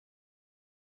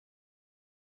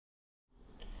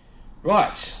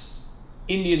Right,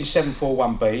 Indian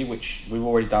 741B, which we've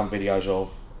already done videos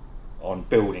of on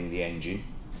building the engine.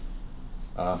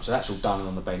 So that's all done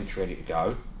on the bench, ready to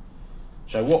go.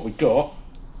 So what we've got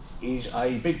is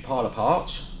a big pile of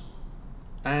parts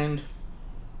and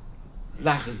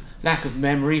lack of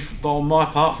memory on my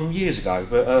part from years ago,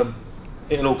 but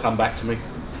it'll all come back to me.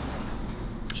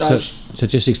 So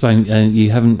just explain,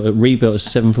 you haven't rebuilt a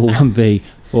 741B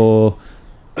for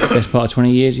the best part of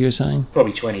 20 years, you were saying?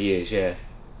 Probably 20 years, yeah.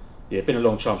 Yeah, it's been a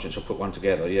long time since I put one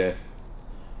together, yeah.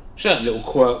 Certain little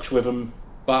quirks with them,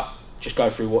 but just go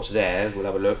through what's there, we'll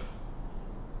have a look.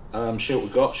 See what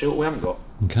we've got, see what we haven't got.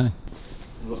 Okay.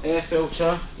 We've got air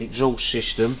filter, exhaust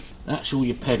system, that's all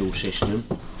your pedal system.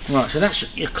 Right, so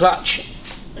that's your clutch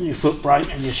and your foot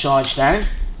brake and your side stand.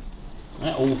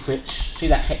 That all fits, see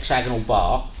that hexagonal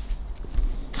bar?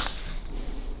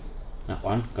 That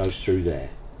one goes through there.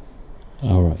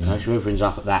 Alright. Yeah. Okay, so everything's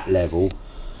up at that level.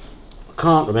 I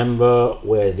can't remember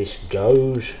where this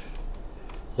goes.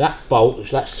 That bolt,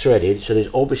 that's threaded, so there's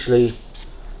obviously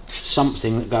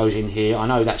something that goes in here. I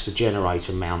know that's the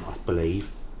generator mount, I believe.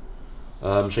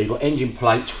 So you've got engine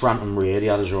plates front and rear, the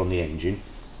others are on the engine.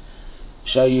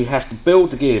 So you have to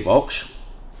build the gearbox.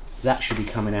 That should be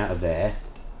coming out of there.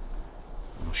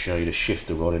 I'll show you the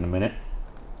shifter rod in a minute.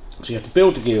 So you have to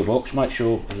build the gearbox, make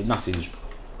sure that nothing's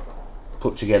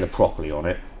put together properly on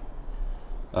it.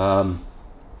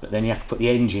 But then you have to put the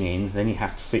engine in, then you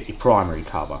have to fit your primary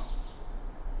cover.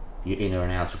 Your inner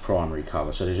and outer primary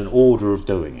cover. So there's an order of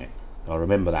doing it. I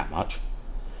remember that much.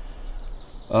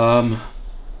 Like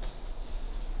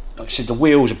I said, the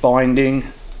wheels are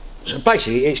binding. So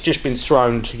basically it's just been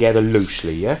thrown together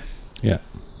loosely, yeah? Yeah.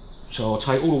 So I'll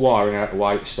take all the wiring out of the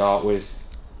way to start with.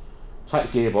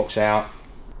 Take the gearbox out.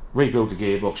 Rebuild the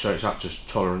gearbox so it's up to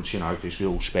tolerance, you know, because there's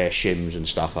all spare shims and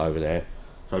stuff over there.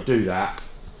 So do that.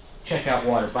 Check out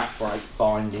why the back brake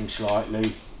binding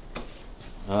slightly.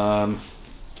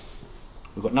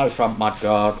 We've got no front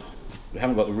mudguard. We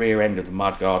haven't got the rear end of the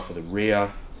mudguard for the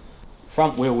rear.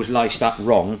 Front wheel was laced up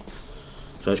wrong,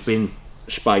 so it's been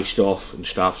spaced off and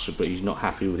stuff, so, but he's not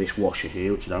happy with this washer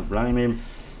here, which I don't blame him.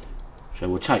 So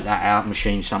we'll take that out,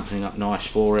 machine something up nice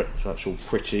for it, so it's all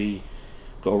pretty.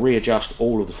 Got to readjust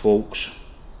all of the forks,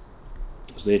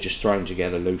 because they're just thrown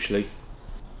together loosely.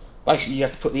 Basically you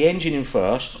have to put the engine in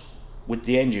first, with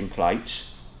the engine plates,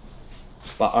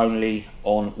 but only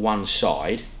on one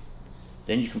side.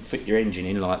 Then you can fit your engine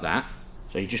in like that.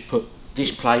 So you just put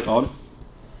this plate on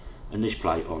and this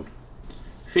plate on.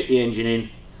 Fit the engine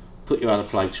in, put your other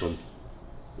plates on.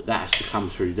 But that has to come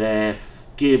through there.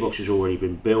 Gearbox has already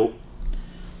been built.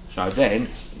 So then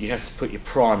you have to put your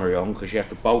primary on, because you have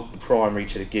to bolt the primary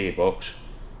to the gearbox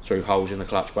through holes in the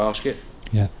clutch basket.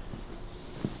 Yeah.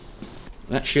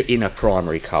 That's your inner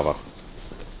primary cover.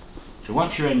 So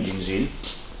once your engine's in,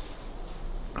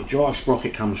 your drive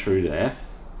sprocket comes through there.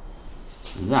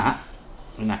 And that,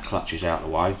 when that clutch is out of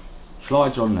the way,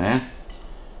 slides on there.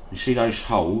 You see those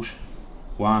holes?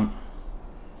 1,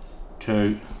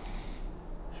 2,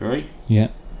 3. Yeah.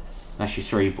 That's your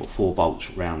 3 or 4 bolts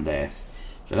around there.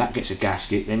 So that gets a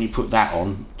gasket. Then you put that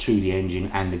on to the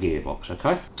engine and the gearbox.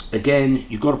 Okay. Again,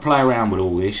 you've got to play around with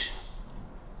all this.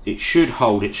 It should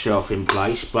hold itself in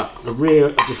place, but the rear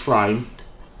of the frame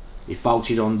is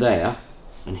bolted on there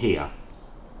and here.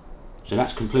 So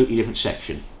that's a completely different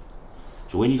section.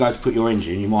 So when you go to put your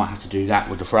engine, you might have to do that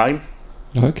with the frame.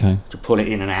 Okay. To pull it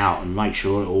in and out and make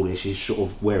sure all this is sort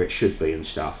of where it should be and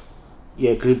stuff.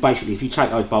 Yeah, because basically if you take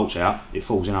those bolts out, it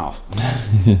falls in half.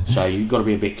 So you've got to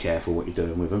be a bit careful what you're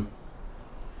doing with them.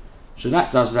 So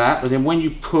that does that, but then when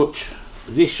you put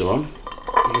this on,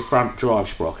 your front drive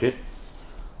sprocket,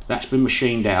 that's been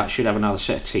machined out. It should have another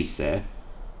set of teeth there.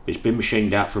 It's been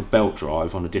machined out for a belt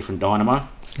drive on a different dynamo.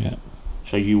 Yeah.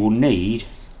 So you will need,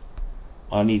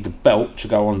 I need the belt to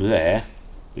go onto there,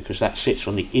 because that sits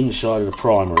on the inside of the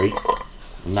primary,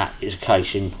 and that is a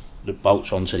casing that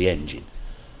bolts onto the engine.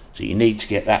 So you need to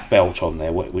get that belt on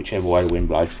there, whichever way the wind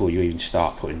blows, before you even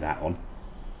start putting that on.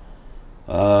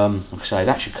 Like I say,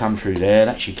 that should come through there.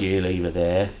 That's your gear lever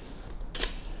there.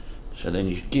 So then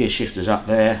your gear shifter's up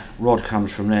there, rod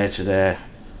comes from there to there,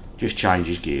 just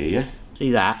changes gear, yeah? See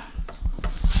that?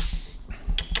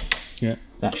 Yeah.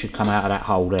 That should come out of that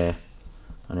hole there.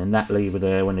 And then that lever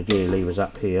there, when the gear lever's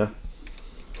up here,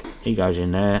 he goes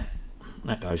in there,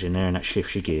 that goes in there, and that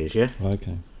shifts your gears, yeah?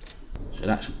 Okay. So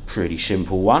that's a pretty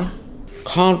simple one.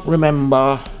 Can't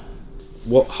remember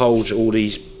what holds all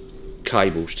these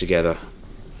cables together.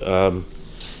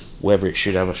 Whether it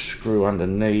should have a screw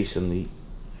underneath and the...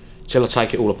 Till I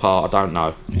take it all apart, I don't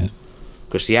know. Yeah.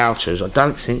 Because the outers, I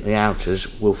don't think the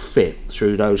outers will fit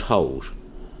through those holes.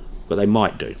 But they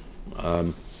might do.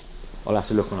 I'll have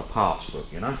to look on a parts book,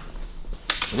 you know.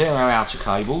 So there are our outer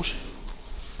cables.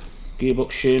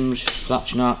 Gearbox shims,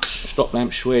 clutch nuts, stop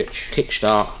lamp switch,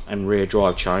 kickstart and rear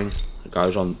drive chain that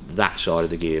goes on that side of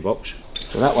the gearbox.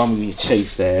 So that one with your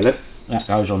teeth there, look, that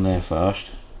goes on there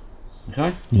first.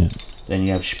 Okay? Yeah. Then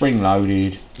you have spring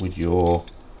loaded with your,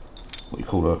 what you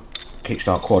call a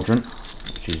kickstart quadrant,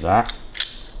 which is that.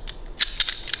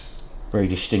 Very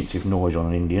distinctive noise on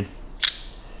an Indian.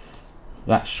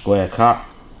 That's square cut,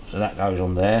 so that goes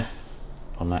on there,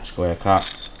 on that square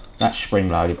cut. That's spring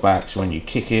loaded back, so when you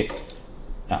kick it,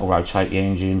 that will rotate the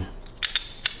engine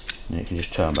and it can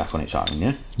just turn back on its own,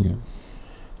 yeah?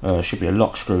 Yeah. Should be a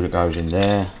lock screw that goes in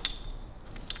there,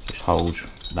 just holds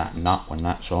that nut when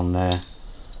that's on there.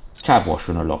 Tab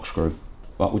washer and a lock screw,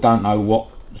 but we don't know what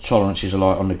the tolerances are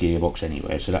like on the gearbox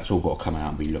anywhere, so that's all got to come out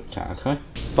and be looked at, okay?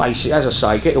 Basically, as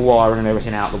I say, get the wiring and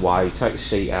everything out of the way, take the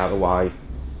seat out of the way,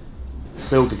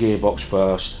 build the gearbox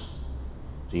first,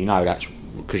 so you know that's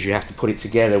because you have to put it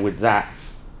together with that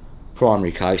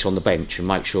primary case on the bench and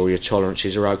make sure your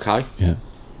tolerances are okay. Yeah.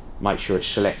 Make sure it's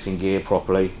selecting gear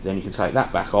properly, then you can take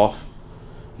that back off.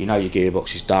 You know your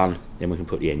gearbox is done, then we can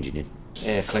put the engine in.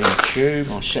 Air cleaner tube,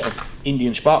 nice set of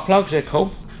Indian spark plugs, they're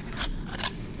cool.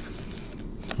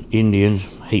 Indian,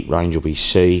 heat range will be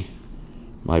C,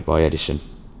 made by Edison.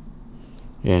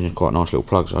 Yeah, and they're quite nice little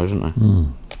plugs those, aren't they?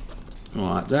 Mm.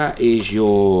 Right, that is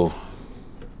your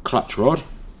clutch rod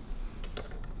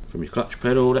from your clutch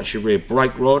pedal. That's your rear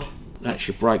brake rod. That's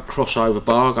your brake crossover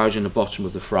bar, goes in the bottom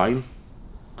of the frame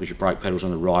because your brake pedal's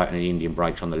on the right and the Indian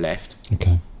brake's on the left.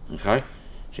 Okay. Okay,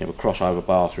 so you have a crossover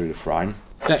bar through the frame.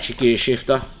 That's your gear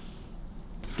shifter.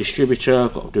 Distributor,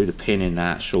 got to do the pin in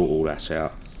that, sort all that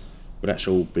out. But that's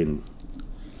all been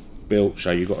built,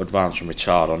 so you've got advance and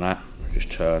retard on that. It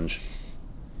just turns.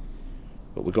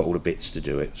 But we've got all the bits to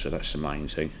do it, so that's the main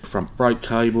thing. Front brake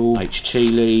cable, HT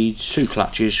leads, 2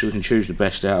 clutches, so we can choose the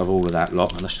best out of all of that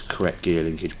lot, and that's the correct gear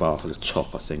linkage bar for the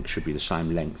top, I think. Should be the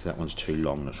same length. That one's too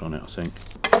long that's on it, I think.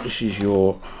 This is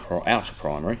your outer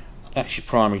primary. That's your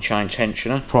primary chain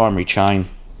tensioner. Primary chain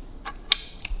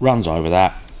runs over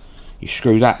that. You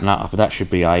screw that nut up, but that should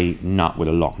be a nut with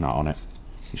a lock nut on it.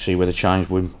 You see where the chain's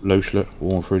been loose, look,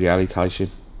 worn through the alley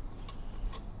casing.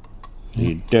 So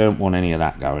you don't want any of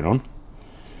that going on.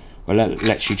 Well, it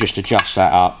lets you just adjust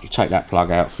that up. You take that plug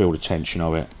out, feel the tension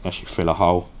of it. Lets you fill a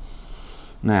hole.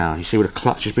 Now, you see where the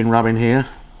clutch has been rubbing here?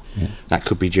 Yeah. That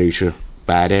could be due to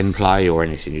bad end play or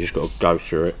anything. You just got to go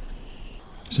through it.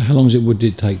 So how long would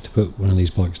it take to put one of these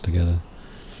bikes together?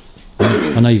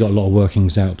 I know you've got a lot of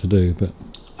workings out to do, but...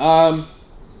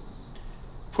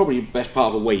 probably the best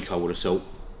part of a week, I would have thought.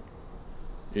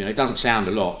 You know, it doesn't sound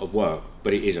a lot of work,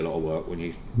 but it is a lot of work when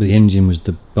you... But the engine was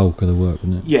the bulk of the work,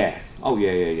 wasn't it? Yeah. Oh,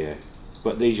 yeah.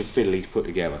 But these are fiddly to put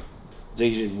together.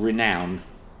 These are renowned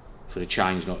for the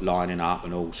chains not lining up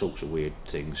and all sorts of weird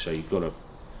things. So you've got to...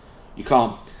 You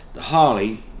can't... The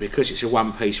Harley, because it's a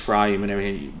one-piece frame and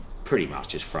everything, you pretty much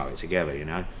just throw it together, you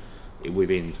know,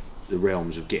 within the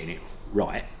realms of getting it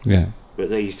right. Yeah. But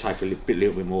these take a little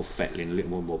bit more fettling, a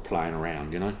little more playing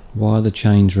around, you know. Why are the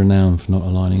chains renowned for not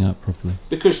aligning up properly?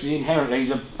 Because inherently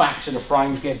the backs of the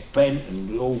frames get bent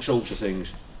and all sorts of things.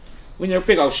 When you're a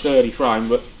big old sturdy frame,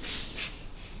 but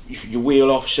your wheel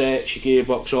offsets, your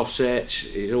gearbox offsets,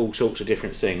 it's all sorts of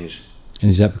different things. And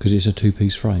is that because it's a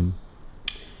 2-piece frame?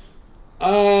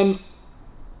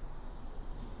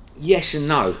 Yes and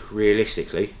no,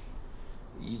 realistically.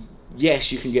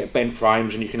 Yes, you can get bent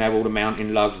frames and you can have all the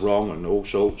mounting lugs wrong and all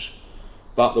sorts,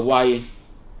 but the way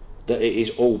that it is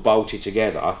all bolted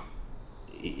together,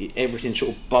 everything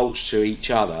sort of bolts to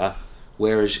each other,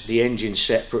 whereas the engine's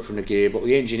separate from the gearbox.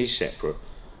 The engine is separate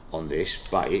on this,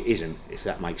 but it isn't, if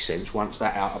that makes sense. Once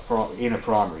that inner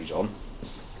primary's on,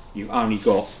 you've only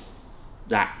got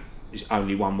that, is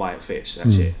only one way it fits,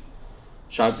 that's it.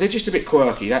 So they're just a bit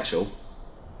quirky, that's all.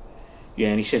 Yeah,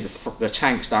 and he said the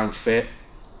tanks don't fit,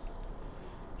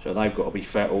 so they've got to be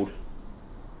fettled.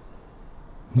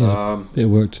 Yeah, bit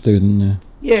of work to do, isn't there?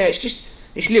 Yeah,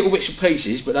 it's little bits and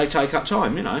pieces, but they take up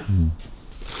time, you know.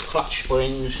 Clutch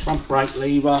springs, front brake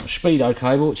lever, speedo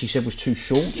cable, which he said was too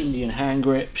short, Indian hand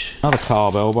grips, another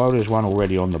carb elbow, there's one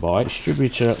already on the bike,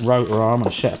 distributor rotor arm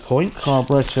and a set of points,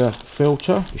 carburetor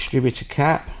filter, distributor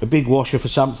cap, a big washer for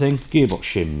something, gearbox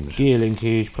shims, gear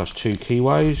linkage plus 2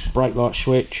 keyways, brake light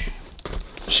switch,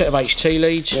 set of HT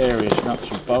leads, various nuts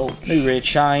and bolts, new rear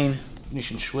chain,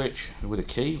 ignition switch with a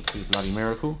key, which is a bloody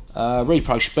miracle,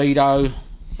 repro speedo.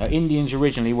 Indians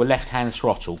originally were left-hand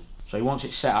throttle, so he wants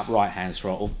it set up right-hand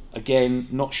throttle. Again,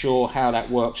 not sure how that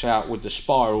works out with the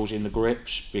spirals in the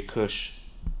grips, because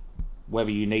whether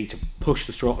you need to push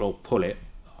the throttle or pull it,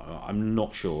 I'm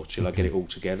not sure till I get it all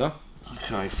together.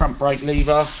 Okay, front brake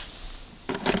lever.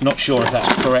 Not sure if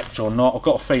that's correct or not. I've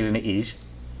got a feeling it is.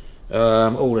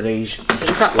 All of these, there's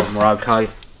a couple of them are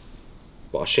okay.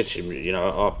 But I said to him, you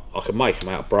know, I could make them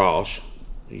out of brass.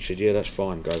 He said, yeah, that's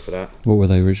fine, go for that. What were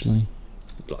they originally?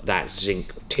 Like that,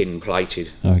 zinc, tin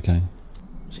plated. Okay.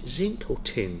 Is it zinc or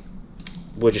tin?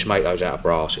 We'll just make those out of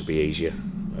brass, it'd be easier.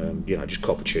 You know, just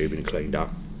copper tubing and cleaned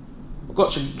up. I've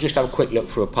got to just have a quick look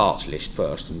through a parts list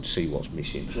first and see what's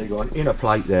missing. So you've got an inner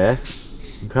plate there,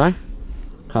 okay?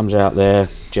 Comes out there,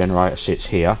 generator sits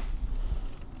here.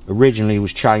 Originally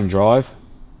was chain drive,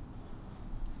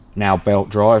 now belt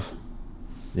drive.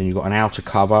 Then you've got an outer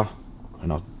cover,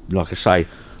 and like I say,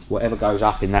 whatever goes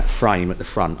up in that frame at the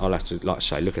front, I'll have to, like I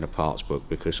say, look in a parts book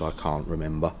because I can't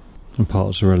remember. And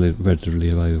parts are readily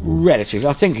available? Relatively.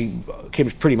 I think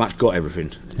Kim's pretty much got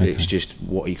everything. Okay. It's just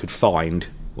what he could find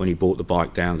when he bought the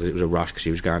bike down, because it was a rush because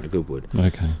he was going to Goodwood.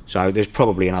 Okay. So there's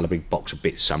probably another big box of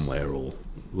bits somewhere,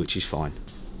 which is fine.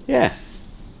 Yeah,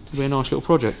 it'll be a nice little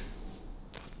project.